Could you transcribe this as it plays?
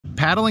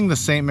paddling the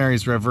St.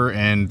 Mary's River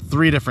in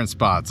 3 different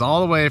spots,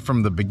 all the way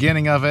from the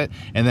beginning of it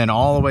and then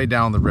all the way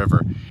down the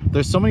river.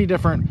 There's so many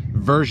different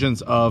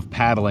versions of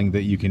paddling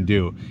that you can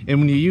do. And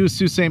when you use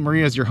Sault Ste.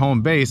 Marie as your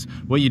home base,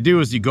 what you do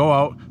is you go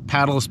out,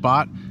 paddle a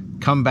spot,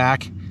 come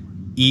back,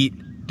 eat,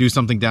 do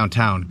something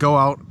downtown. Go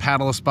out,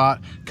 paddle a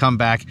spot, come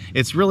back.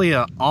 It's really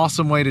an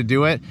awesome way to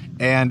do it,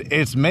 and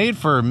it's made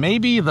for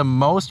maybe the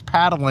most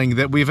paddling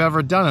that we've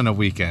ever done in a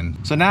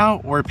weekend. So now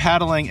we're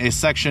paddling a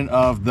section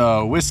of the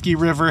Waiska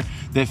River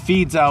that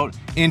feeds out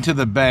into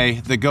the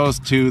bay that goes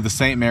to the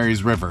St.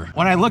 Mary's River.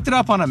 When I looked it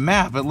up on a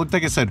map, it looked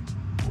like it said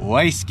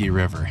Waiska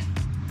River.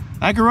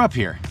 I grew up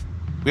here.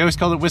 We always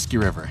called it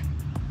Waiska River.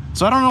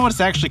 So I don't know what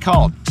it's actually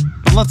called,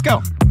 but let's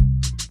go.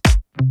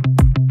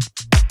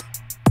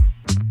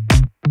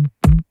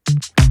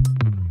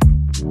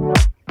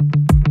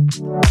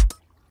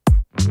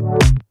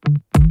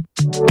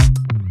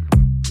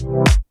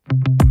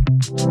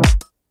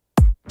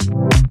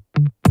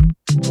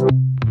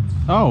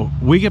 Oh,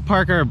 we can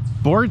park our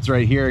boards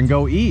right here and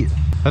go eat.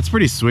 That's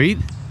pretty sweet.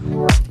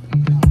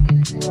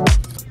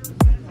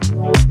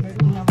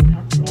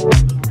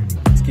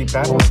 Let's keep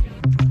paddling.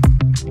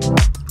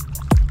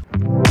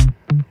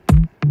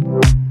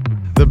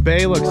 The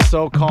bay looks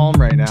so calm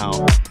right now.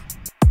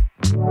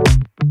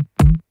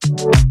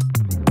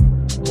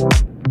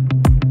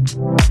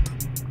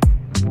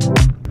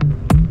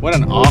 What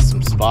an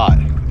awesome spot.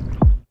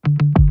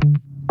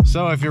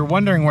 So if you're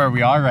wondering where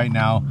we are right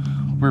now,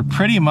 we're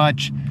pretty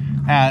much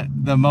at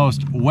the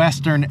most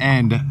western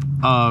end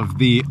of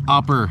the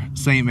upper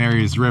St.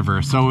 Mary's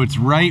River. So it's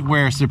right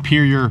where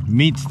Superior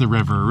meets the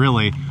river,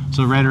 really.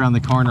 So right around the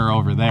corner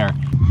over there.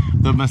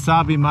 The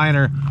Mesabi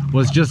Miner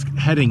was just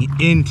heading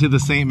into the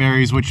St.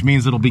 Mary's, which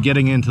means it'll be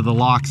getting into the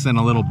locks in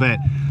a little bit.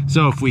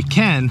 So if we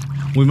can,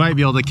 we might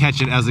be able to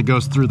catch it as it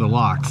goes through the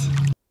locks.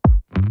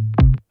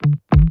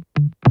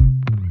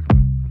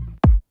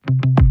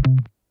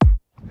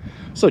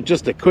 So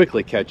just to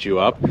quickly catch you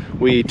up,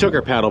 we took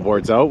our paddle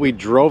boards out, we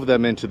drove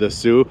them into the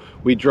Sault,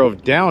 we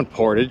drove down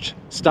Portage,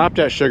 stopped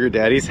at Sugar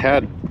Daddy's,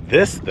 had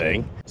this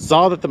thing,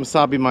 saw that the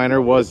Mesabi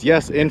Miner was,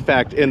 yes, in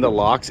fact, in the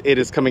locks. It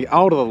is coming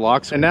out of the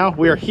locks, and now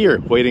we are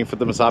here waiting for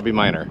the Mesabi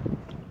Miner.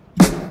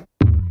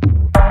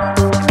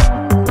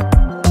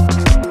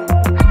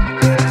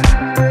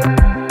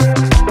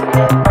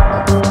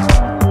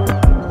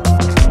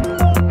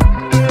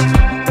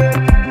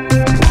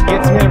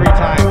 Gets me every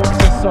time. It's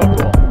just so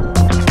cool.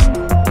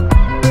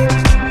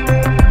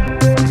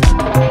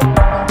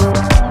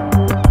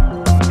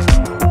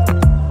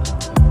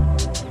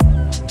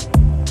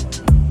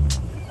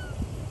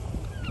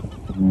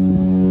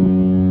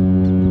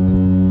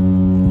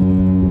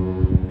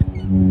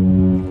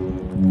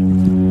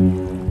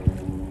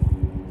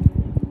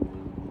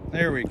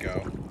 There we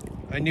go.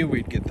 I knew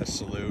we'd get the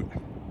salute.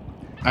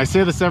 I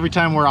say this every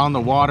time we're on the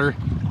water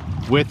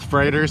with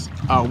freighters.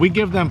 We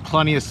give them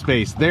plenty of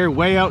space. They're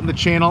way out in the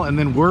channel, and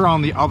then we're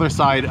on the other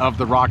side of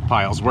the rock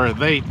piles where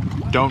they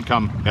don't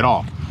come at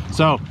all.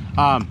 So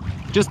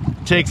just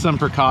take some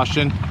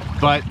precaution,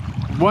 but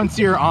once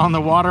you're on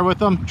the water with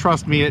them,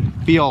 trust me, it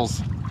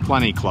feels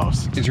plenty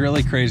close. It's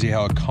really crazy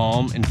how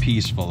calm and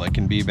peaceful it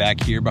can be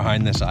back here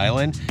behind this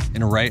island,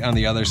 and right on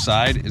the other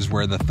side is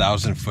where the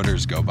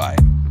 1,000-footers go by.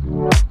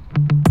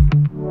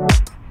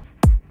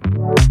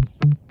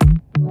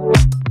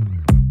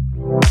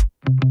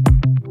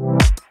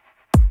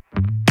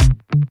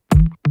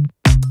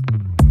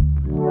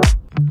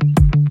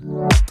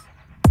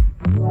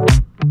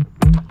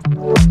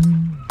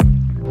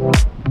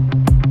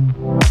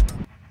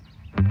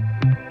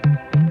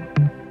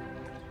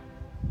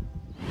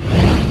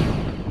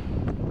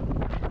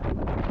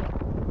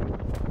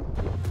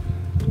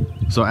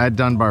 So at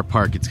Dunbar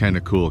Park, it's kind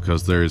of cool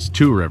because there's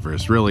 2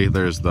 rivers. Really,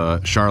 there's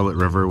the Charlotte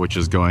River, which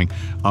is going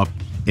up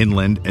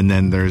inland, and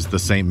then there's the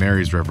St.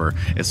 Mary's River.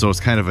 And so it's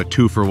kind of a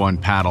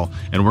 2-for-1 paddle,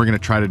 and we're going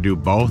to try to do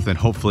both and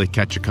hopefully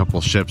catch a couple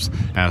ships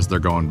as they're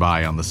going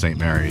by on the St.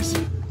 Mary's.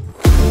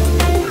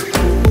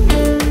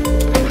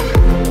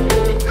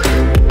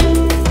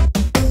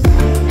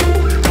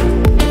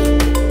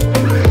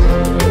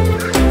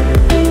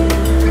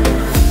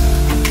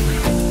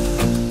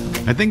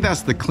 I think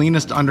that's the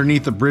cleanest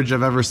underneath the bridge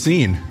I've ever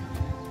seen.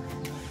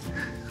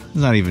 There's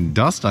not even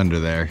dust under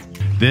there.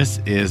 This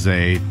is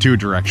a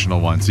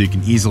 2-directional one, so you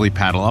can easily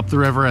paddle up the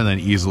river and then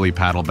easily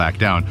paddle back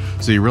down.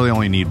 So you really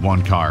only need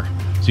 1 car.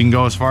 So you can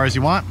go as far as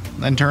you want,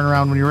 then turn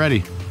around when you're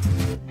ready.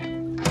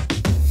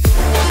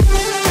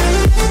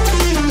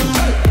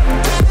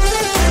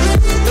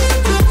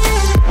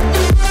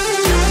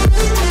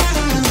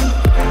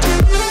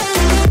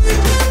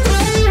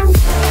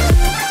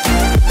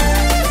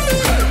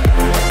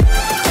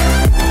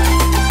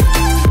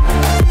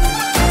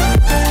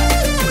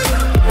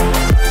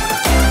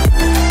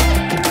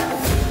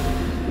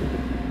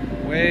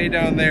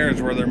 Down there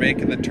is where they're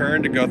making the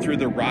turn to go through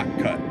the rock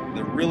cut,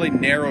 the really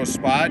narrow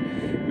spot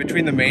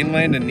between the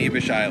mainland and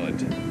Neebish Island.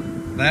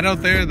 That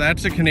out there,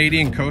 that's a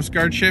Canadian Coast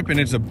Guard ship, and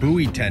it's a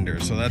buoy tender.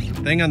 So that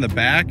thing on the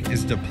back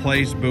is to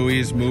place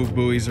buoys, move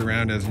buoys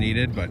around as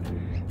needed, but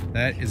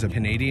That is a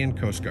Canadian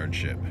Coast Guard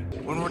ship.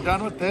 When we're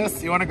done with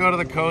this, you want to go to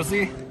the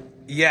cozy?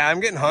 Yeah,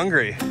 I'm getting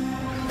hungry.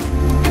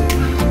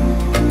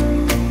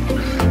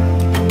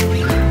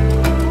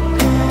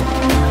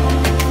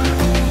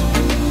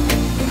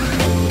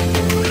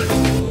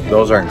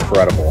 Those are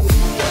incredible.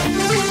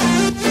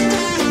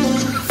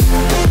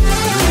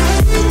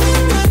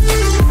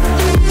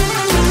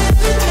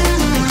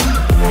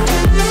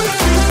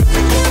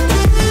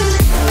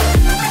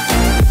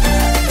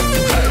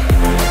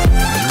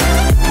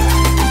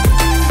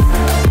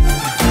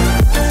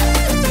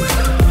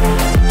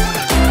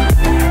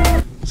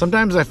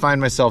 Sometimes I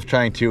find myself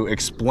trying to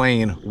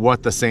explain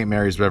what the St.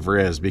 Mary's River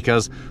is,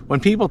 because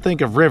when people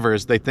think of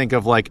rivers, they think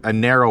of like a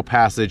narrow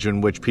passage in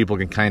which people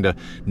can kind of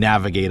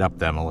navigate up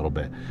them a little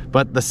bit.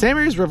 But the St.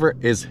 Mary's River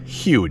is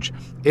huge.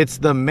 It's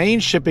the main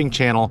shipping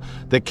channel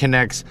that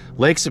connects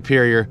Lake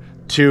Superior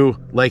to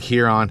Lake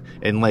Huron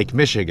and Lake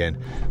Michigan.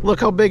 Look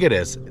how big it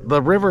is.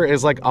 The river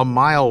is like a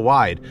mile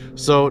wide.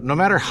 So no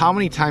matter how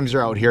many times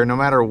you're out here, no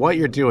matter what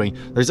you're doing,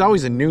 there's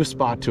always a new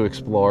spot to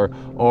explore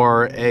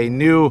or a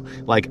new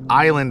like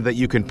island that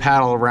you can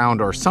paddle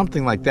around or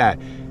something like that.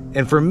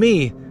 And for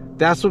me,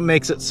 that's what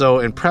makes it so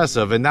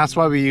impressive. And that's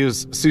why we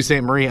use Sault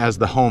Ste. Marie as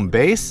the home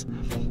base.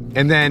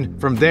 And then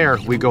from there,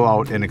 we go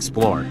out and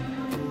explore.